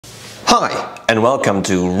Hi, and welcome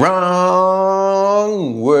to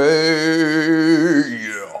Wrong Way.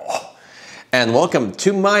 And welcome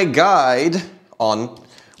to my guide on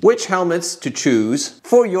which helmets to choose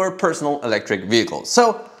for your personal electric vehicle.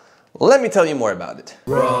 So, let me tell you more about it.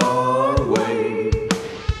 Wrong Way.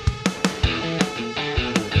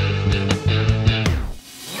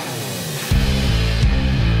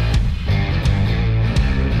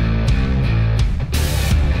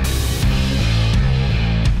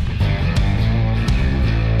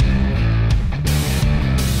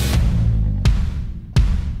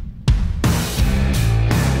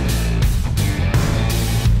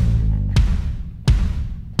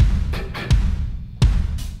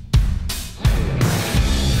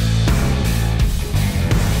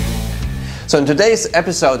 So in today's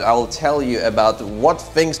episode, I will tell you about what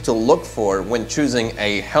things to look for when choosing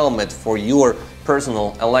a helmet for your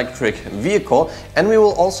personal electric vehicle. And we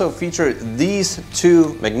will also feature these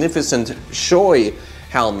two magnificent Shoei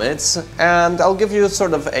helmets. And I'll give you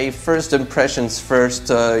sort of a first impressions,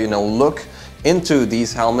 look into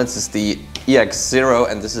these helmets. It's the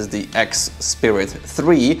EX0 and this is the X Spirit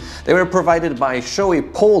 3. They were provided by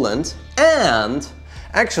Shoei Poland. And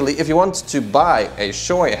actually, if you want to buy a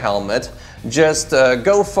Shoei helmet, just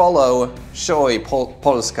go follow Shoei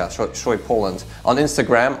Polska, Shoei Poland on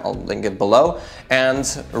Instagram, I'll link it below,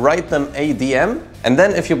 and write them a DM. And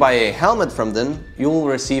then if you buy a helmet from them, you will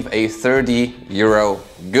receive a €30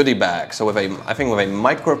 goodie bag. So with a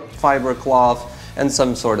microfiber cloth and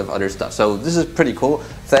some sort of other stuff. So this is pretty cool.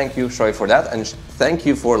 Thank you, Shoei, for that, and thank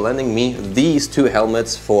you for lending me these two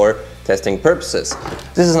helmets for testing purposes.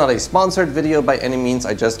 This is not a sponsored video by any means.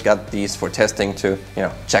 I just got these for testing to,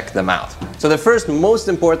 check them out. So the first most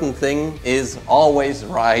important thing is always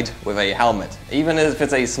ride with a helmet. Even if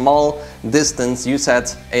it's a small distance, you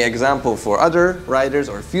set an example for other riders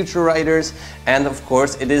or future riders, and of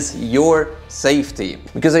course it is your safety.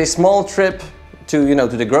 Because a small trip to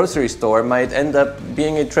the grocery store might end up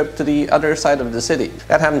being a trip to the other side of the city.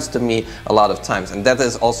 That happens to me a lot of times, and that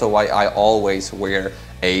is also why I always wear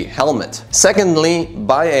a helmet. Secondly,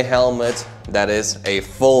 buy a helmet that is a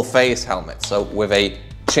full face helmet, so with a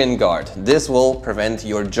chin guard. This will prevent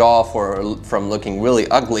your jaw from looking really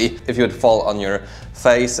ugly if you would fall on your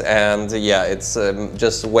face, and yeah, it's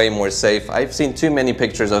just way more safe. I've seen too many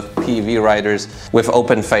pictures of PV riders with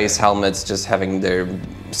open face helmets just having their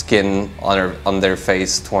skin on their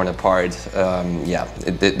face torn apart.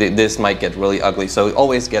 This might get really ugly, so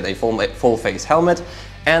always get a full face helmet.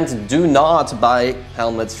 And do not buy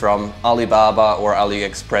helmets from Alibaba or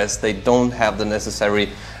AliExpress. They don't have the necessary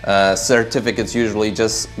certificates usually.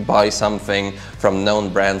 Just buy something from known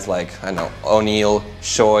brands like, O'Neill,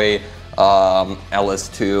 Shoei,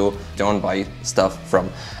 LS2. Don't buy stuff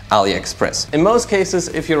from AliExpress. In most cases,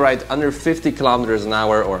 if you ride under 50 kilometers an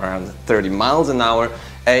hour or around 30 miles an hour,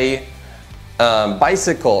 a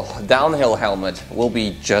bicycle downhill helmet will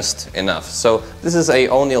be just enough. So this is a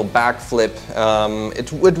O'Neill backflip.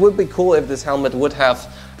 It would be cool if this helmet would have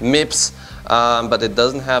MIPS, but it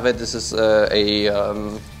doesn't have it. This is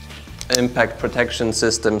a impact protection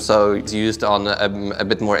system, so it's used on a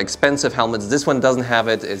bit more expensive helmets. This one doesn't have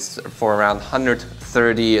it. It's for around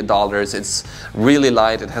 $130. It's really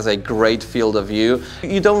light. It has a great field of view.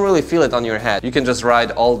 You don't really feel it on your head. You can just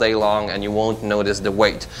ride all day long and you won't notice the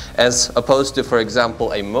weight. As opposed to, for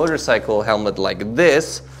example, a motorcycle helmet like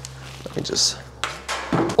this.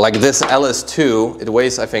 Like this LS2, it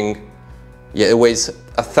weighs, it weighs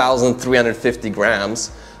 1,350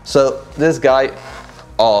 grams. So this guy,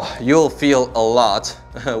 you'll feel a lot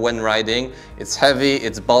when riding. It's heavy,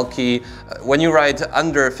 it's bulky. When you ride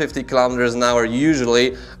under 50 kilometers an hour,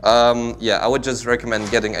 usually, I would just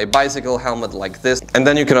recommend getting a bicycle helmet like this. And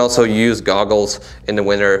then you can also use goggles in the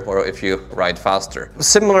winter or if you ride faster.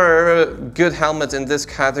 Similar good helmets in this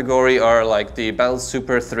category are like the Bell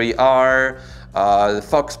Super 3R, the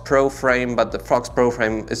Fox Pro Frame, but the Fox Pro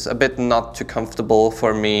Frame is a bit not too comfortable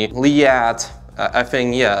for me. Liat.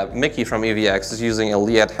 Mickey from EVX is using a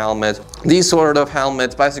Liat helmet. These sort of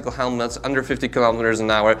helmets, bicycle helmets under 50 kilometers an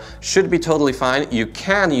hour, should be totally fine. You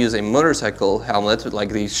can use a motorcycle helmet like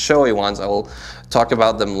these Shoei ones. I will talk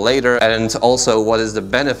about them later. And also, what is the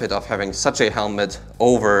benefit of having such a helmet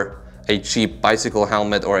over a cheap bicycle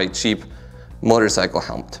helmet or a cheap motorcycle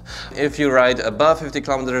helmet? If you ride above 50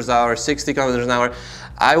 kilometers an hour, 60 kilometers an hour,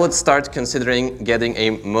 I would start considering getting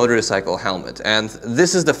a motorcycle helmet. And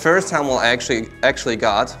this is the first helmet I actually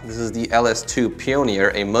got. This is the LS2 Pioneer,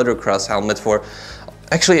 a motocross helmet for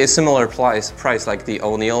actually a similar price like the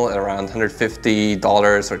O'Neill, around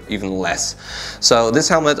 $150 or even less. So this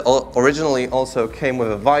helmet originally also came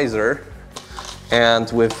with a visor.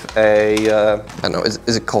 and with a, I don't know,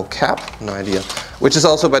 is it called cap? No idea. Which is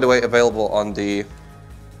also, by the way, available on the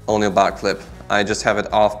all-new back flip. I just have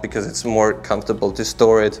it off because it's more comfortable to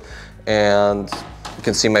store it, and you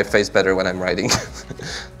can see my face better when I'm riding.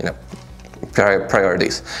 You know,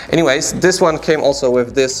 priorities. Anyways, this one came also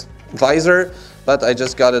with this visor, but I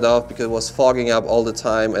just got it off because it was fogging up all the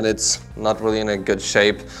time and it's not really in a good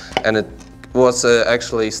shape, and it was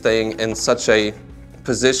actually staying in such a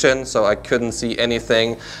position so I couldn't see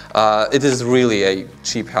anything. It is really a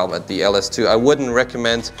cheap helmet, the LS2. I wouldn't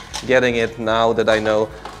recommend getting it now that I know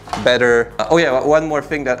better. Oh yeah, one more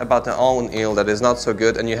thing about the all-in that is not so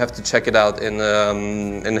good, and you have to check it out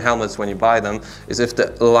in helmets when you buy them, is if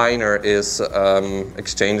the liner is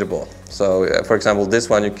exchangeable. So for example, this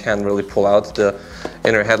one you can't really pull out the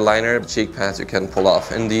inner headliner, the cheek pads you can pull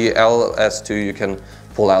off. In the LS2 you can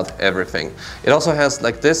pull out everything. It also has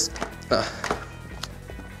like this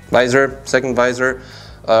visor, second visor,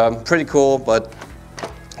 pretty cool, but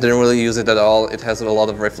didn't really use it at all. It has a lot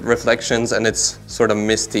of reflections and it's sort of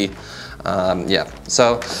misty. Yeah,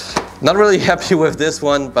 so not really happy with this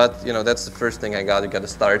one, but you know, that's the first thing I got. You got to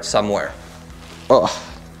start somewhere. Oh.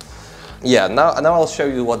 Yeah, now I'll show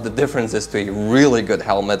you what the difference is to a really good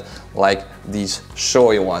helmet like these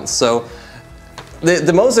Shoei ones. So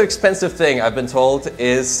the most expensive thing I've been told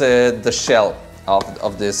is the shell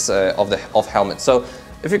of this helmet. So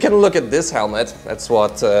if you can look at this helmet, that's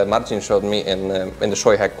what Martin showed me in the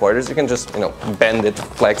Shoei headquarters. You can just, you know, bend it,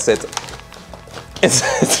 flex it.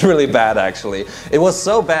 It's really bad, actually. It was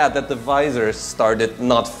so bad that the visor started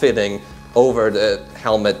not fitting over the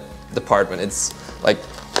helmet department. It's like,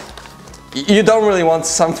 you don't really want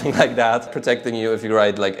something like that protecting you if you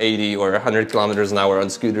ride like 80 or 100 kilometers an hour on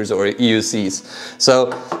scooters or EUCs.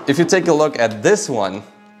 So if you take a look at this one,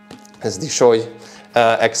 it's the Shoei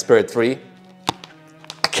X-Spirit 3.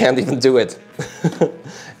 Can't even do it.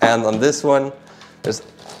 And on this one, there's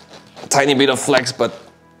a tiny bit of flex, but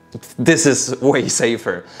this is way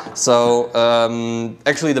safer. So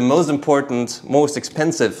actually the most important, most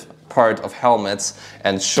expensive part of helmets,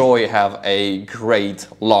 and Shoei have a great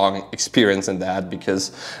long experience in that,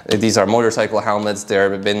 because these are motorcycle helmets.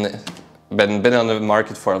 They've been on the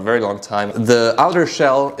market for a very long time. The outer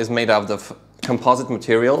shell is made out of composite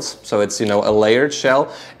materials, so it's, you know, a layered shell,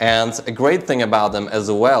 and a great thing about them as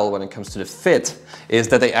well when it comes to the fit is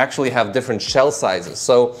that they actually have different shell sizes.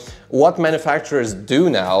 So what manufacturers do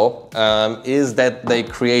now is that they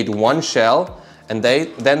create one shell, and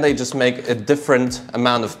then they just make a different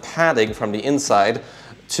amount of padding from the inside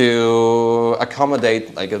to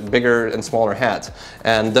accommodate like a bigger and smaller head.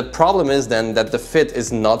 And the problem is then that the fit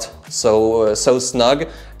is not so snug,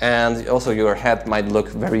 and also your head might look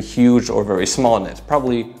very huge or very small in it,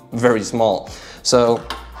 probably very small. So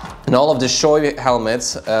in all of the Shoei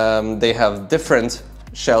helmets, they have different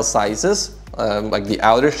shell sizes, like the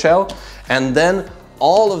outer shell, and then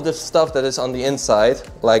all of the stuff that is on the inside,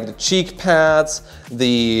 like the cheek pads,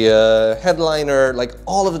 the headliner, like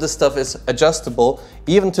all of the stuff is adjustable,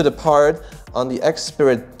 even to the part on the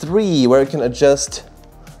X-Spirit 3 where you can adjust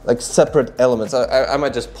like separate elements. I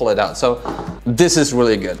might just pull it out. So this is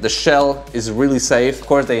really good. The shell is really safe. Of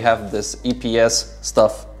course, they have this EPS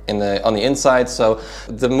stuff on the inside, so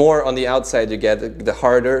the more on the outside you get, the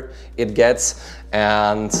harder it gets.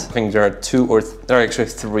 And I think there are actually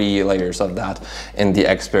 3 layers of that in the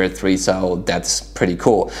X-Spirit 3, so that's pretty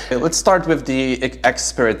cool. Let's start with the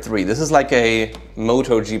X-Spirit 3. This is like a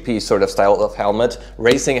MotoGP sort of style of helmet,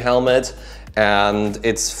 racing helmet, and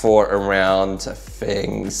it's for around, I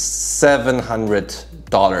think,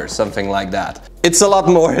 $700, something like that. It's a lot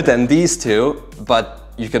more than these two,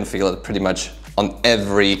 but you can feel it pretty much on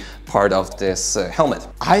every part of this helmet.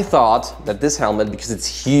 I thought that this helmet, because it's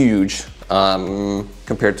huge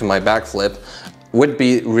compared to my backflip, would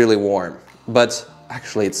be really warm, but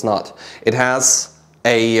actually it's not. It has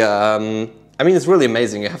a, I mean, it's really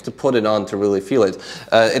amazing. You have to put it on to really feel it.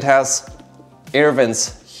 It has air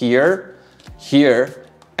vents here, here,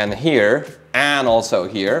 and here, and also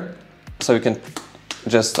here, so you can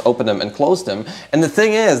just open them and close them. And the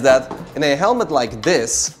thing is that in a helmet like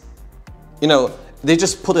this, you know, they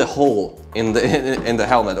just put a hole in the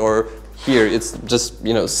helmet, or here it's just,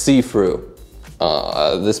 you know, see-through.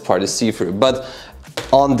 This part is see-through. But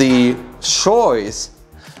on the Shoeis,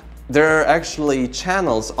 there are actually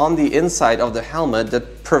channels on the inside of the helmet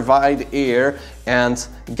that provide air and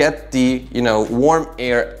get the, you know, warm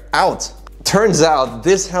air out. Turns out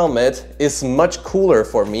this helmet is much cooler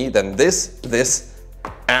for me than this,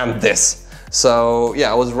 and this. So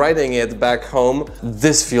yeah, I was riding it back home.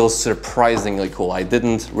 This feels surprisingly cool. I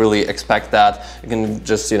didn't really expect that. You can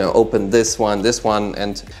just, you know, open this one,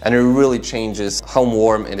 and it really changes how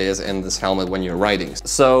warm it is in this helmet when you're riding.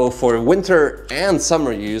 So for winter and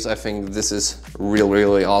summer use, I think this is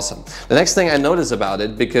really awesome. The next thing I noticed about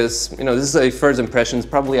it, because, you know, this is a first impressions,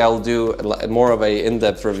 probably I'll do more of a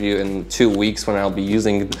in-depth review in 2 weeks when I'll be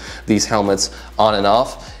using these helmets on and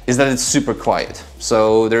off, is that it's super quiet.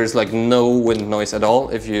 So there's like no wind noise at all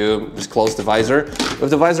if you just close the visor. With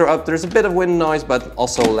the visor up, there's a bit of wind noise, but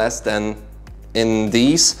also less than in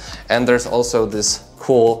these. And there's also this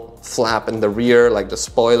cool flap in the rear, like the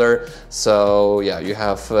spoiler. So yeah, you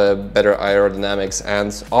have better aerodynamics.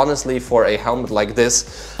 And honestly, for a helmet like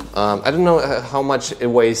this, I don't know how much it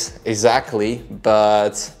weighs exactly,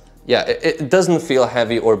 but yeah, it doesn't feel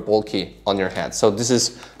heavy or bulky on your head. So this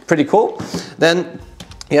is pretty cool. Then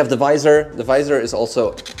you have the visor. The visor is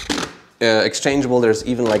also exchangeable. There's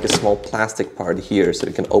even like a small plastic part here, so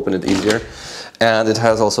you can open it easier. And it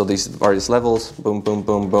has also these various levels, boom, boom,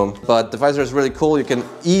 boom, boom. But the visor is really cool. You can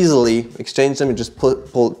easily exchange them. You just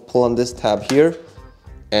pull on this tab here,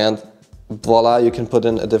 and voila, you can put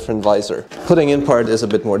in a different visor. Putting in part is a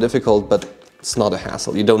bit more difficult, but it's not a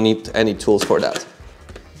hassle. You don't need any tools for that.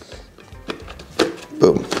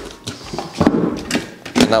 Boom.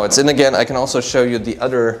 Now it's in again. I can also show you the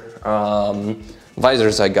other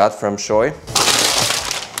visors I got from Shoei.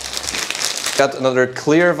 Got another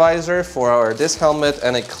clear visor for this helmet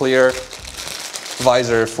and a clear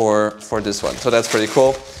visor for this one. So that's pretty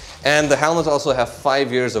cool. And the helmets also have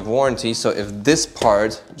 5 years of warranty. So if this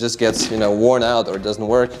part just gets, you know, worn out or doesn't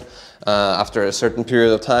work after a certain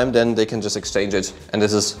period of time, then they can just exchange it. And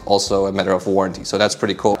this is also a matter of warranty. So that's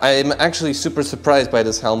pretty cool. I'm actually super surprised by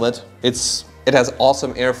this helmet. It has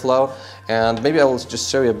awesome airflow, and maybe I will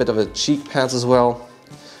just show you a bit of the cheek pads as well.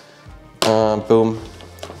 Boom.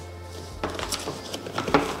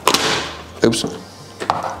 Oops.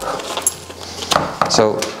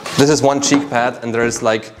 So this is one cheek pad, and there's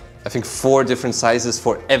like, I think 4 different sizes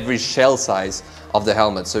for every shell size of the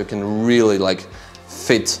helmet. So you can really like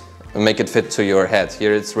make it fit to your head.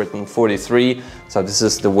 Here it's written 43, so this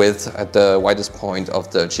is the width at the widest point of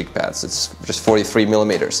the cheek pads. It's just 43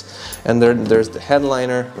 millimeters. And there's the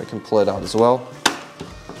headliner. We can pull it out as well.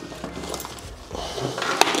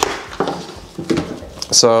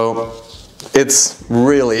 So it's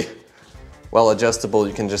really well adjustable.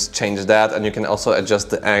 You can just change that, and you can also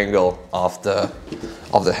adjust the angle of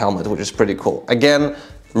the helmet, which is pretty cool. Again,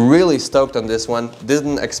 really stoked on this one.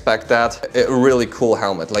 Didn't expect that. A really cool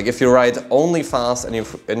helmet. Like if you ride only fast and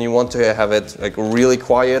you want to have it like really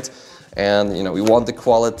quiet, and you know you want the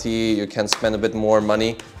quality, you can spend a bit more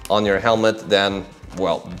money on your helmet, then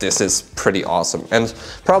well, this is pretty awesome. And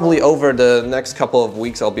probably over the next couple of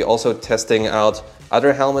weeks I'll be also testing out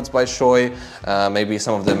other helmets by Shoei, maybe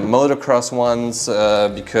some of the motocross ones,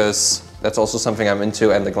 because that's also something I'm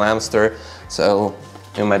into, and the Glamster. So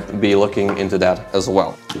you might be looking into that as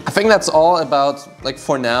well. I think that's all about, like,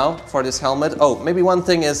 for now, for this helmet. Oh, maybe one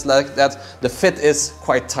thing is like that the fit is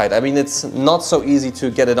quite tight. I mean, it's not so easy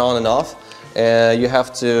to get it on and off. You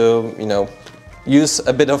have to, you know, use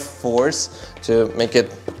a bit of force to make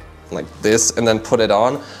it like this and then put it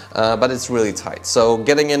on, but it's really tight. So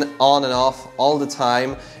getting it on and off all the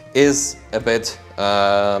time is a bit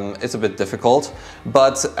difficult.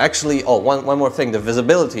 But actually, oh, one more thing, the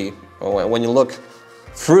visibility. When you look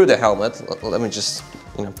through the helmet, let me just,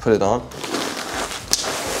 you know, put it on.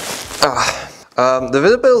 The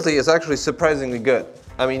visibility is actually surprisingly good.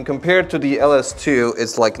 I mean, compared to the LS2,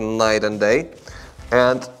 it's like night and day.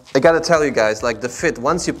 And I gotta tell you guys, like the fit,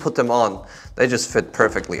 once you put them on, they just fit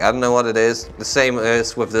perfectly. I don't know what it is. The same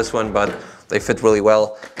is with this one, but they fit really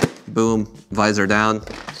well. Boom, visor down.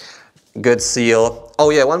 Good seal. Oh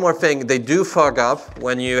yeah, one more thing. They do fog up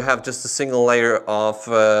when you have just a single layer of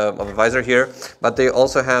a visor here, but they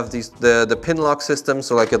also have the pin lock system,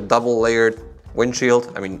 so like a double layered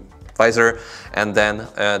windshield, visor, and then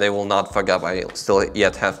they will not fog up. I still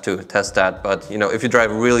yet have to test that, but you know, if you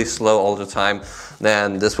drive really slow all the time,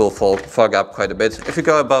 then this will fog up quite a bit. If you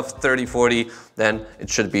go above 30, 40, then it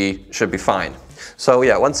should be fine. So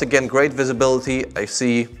yeah, once again, great visibility. I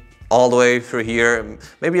see all the way through here,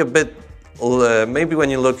 maybe a bit, maybe when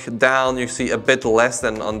you look down you see a bit less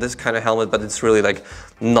than on this kind of helmet, but it's really like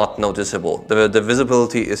not noticeable. The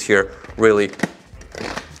visibility is here really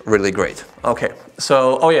great. Okay,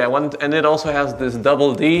 so oh yeah, and it also has this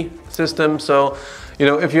double D system. So you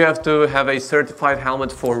know, if you have to have a certified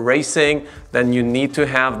helmet for racing, then you need to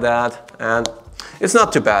have that. And It's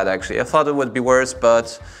not too bad actually. I thought it would be worse,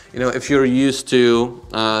 but you know, if you're used to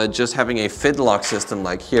just having a fit lock system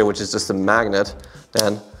like here, which is just a magnet,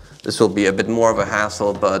 then this will be a bit more of a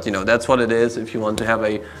hassle, but you know, that's what it is if you want to have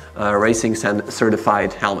a racing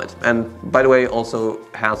certified helmet. And by the way, also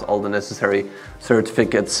has all the necessary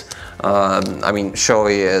certificates. I mean,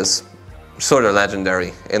 Shoei is sort of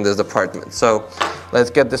legendary in this department. So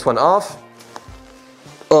let's get this one off.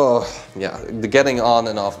 Oh yeah, the getting on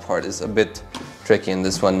and off part is a bit tricky in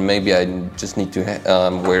this one. Maybe I just need to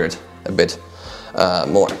wear it a bit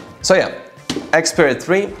more. So yeah, X-Spirit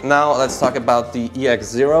 3. Now let's talk about the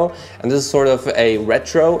EX0, and this is sort of a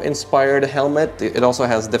retro inspired helmet. It also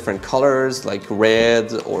has different colors like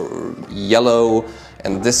red or yellow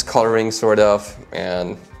and this coloring sort of,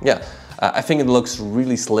 and yeah, I think it looks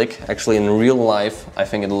really slick. Actually, in real life, I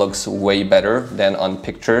think it looks way better than on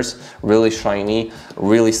pictures. Really shiny,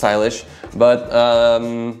 really stylish. But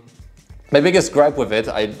my biggest gripe with it,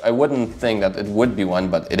 I wouldn't think that it would be one,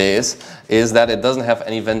 but it is that it doesn't have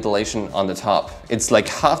any ventilation on the top. It's like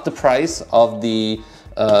half the price of the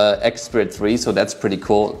X-Spirit 3, so that's pretty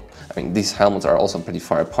cool. I mean, these helmets are also pretty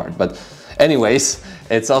far apart, but anyways,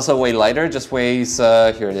 it's also way lighter, just weighs,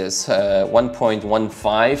 here it is,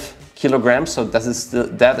 1.15 kilograms, so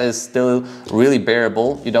that is still really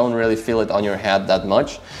bearable. You don't really feel it on your head that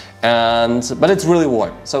much. But it's really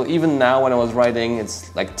warm. So even now when I was riding,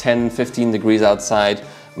 it's like 10-15 degrees outside,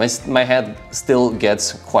 my head still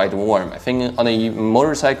gets quite warm. I think on a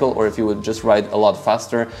motorcycle, or if you would just ride a lot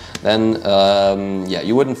faster, then yeah,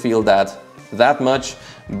 you wouldn't feel that much.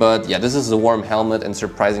 But yeah, this is a warm helmet, and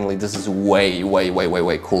surprisingly this is way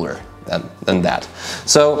cooler than that.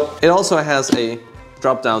 So it also has a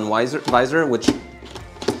drop-down visor, which,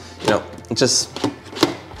 you know, just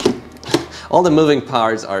all the moving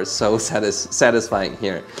parts are so satisfying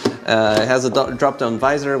here. It has a drop-down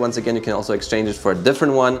visor. Once again, you can also exchange it for a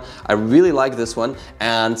different one. I really like this one.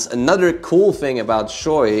 And another cool thing about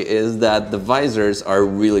Shoei is that the visors are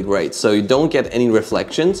really great. So you don't get any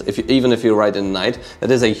reflections, even if you ride in the night. That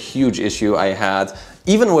is a huge issue I had,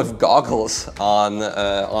 even with goggles on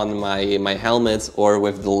my helmets, or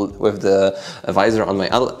with the visor on my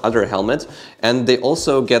other helmet. And they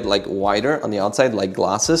also get like wider on the outside, like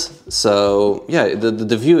glasses. So yeah,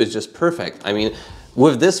 the view is just perfect. I mean,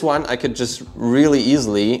 with this one, I could just really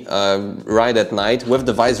easily ride at night with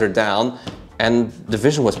the visor down, and the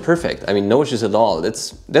vision was perfect. I mean, no issues at all.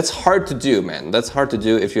 That's hard to do, man. That's hard to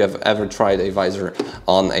do if you have ever tried a visor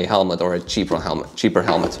on a helmet or a cheaper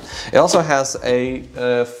helmet. It also has a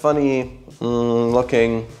funny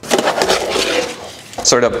looking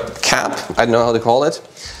sort of cap. I don't know how to call it.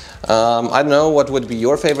 I don't know what would be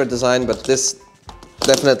your favorite design, but this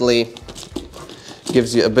definitely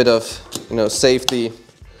gives you a bit of, you know, safety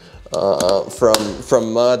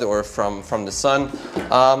from mud or from the sun.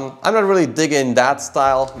 I'm not really digging that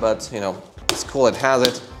style, but you know, it's cool, it has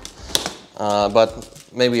it. But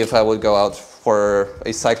maybe if I would go out for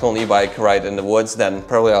a cycle and e-bike ride in the woods, then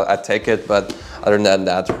probably I'd take it, but other than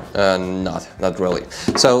that, not really.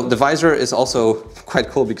 So the visor is also quite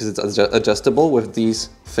cool because it's adjustable with these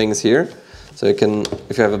things here. So you can,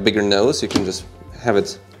 if you have a bigger nose, you can just have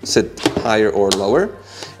it sit higher or lower.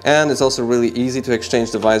 And it's also really easy to exchange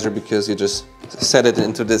the visor because you just set it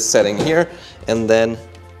into this setting here, and then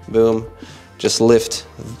boom, just lift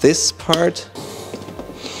this part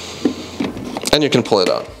and you can pull it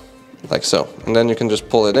out like so. And then you can just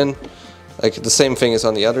pull it in, like the same thing is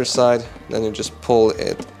on the other side. Then you just pull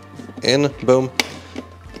it in, boom,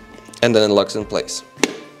 and then it locks in place.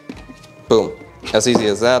 Boom, as easy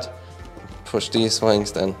as that. Push these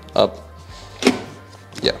swings, then up.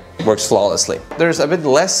 Yeah, works flawlessly. There's a bit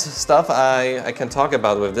less stuff I can talk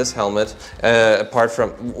about with this helmet, apart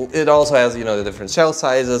from, it also has, you know, the different shell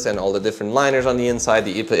sizes and all the different liners on the inside.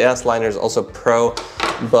 The EPS liner is also pro,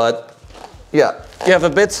 but yeah, you have a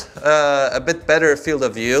bit better field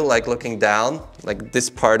of view, like looking down, like this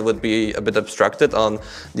part would be a bit obstructed on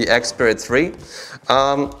the X-Spirit 3.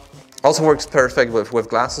 Also works perfect with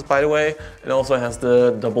glasses, by the way. It also has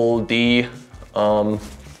the double D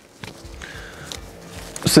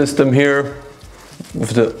system here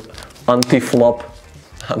with the anti-flop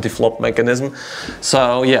mechanism.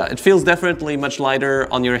 So yeah, it feels definitely much lighter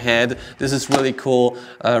on your head. This is really cool,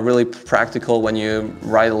 really practical when you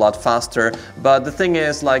ride a lot faster. But the thing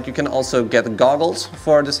is, like, you can also get goggles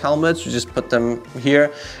for this helmet. You just put them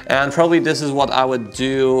here, and probably this is what I would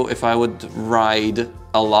do if I would ride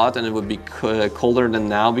a lot and it would be colder than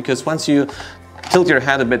now, because once you tilt your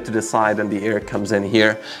head a bit to the side and the air comes in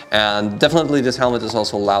here. And definitely this helmet is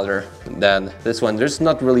also louder than this one. There's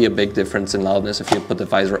not really a big difference in loudness if you put the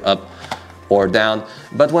visor up or down.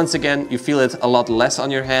 But once again, you feel it a lot less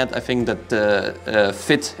on your head. I think that the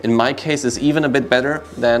fit in my case is even a bit better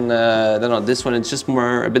than on this one. It's just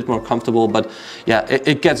a bit more comfortable, but yeah,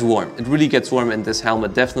 it gets warm. It really gets warm in this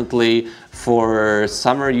helmet. Definitely for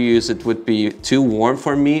summer use it would be too warm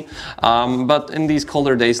for me, but in these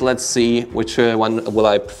colder days, let's see which one will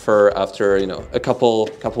I prefer after, you know, a couple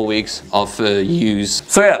weeks of use.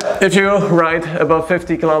 So yeah, if you ride above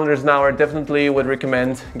 50 kilometers an hour, definitely would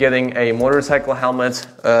recommend getting a motorcycle helmet.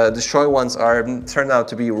 The Shoei ones turned out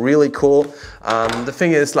to be really cool. The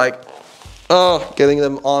thing is, like, getting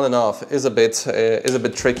them on and off is a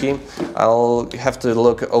bit tricky. I'll have to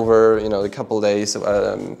look over, you know, a couple days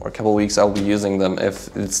or a couple weeks I'll be using them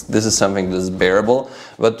if this is something that is bearable.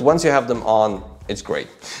 But once you have them on, it's great.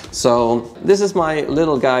 So this is my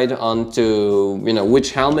little guide on to, you know,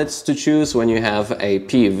 which helmets to choose when you have a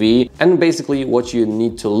PV, and basically what you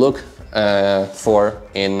need to look for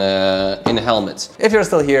in helmets. If you're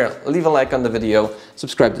still here, leave a like on the video,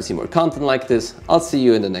 subscribe to see more content like this. I'll see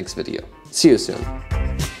you in the next video. See you soon.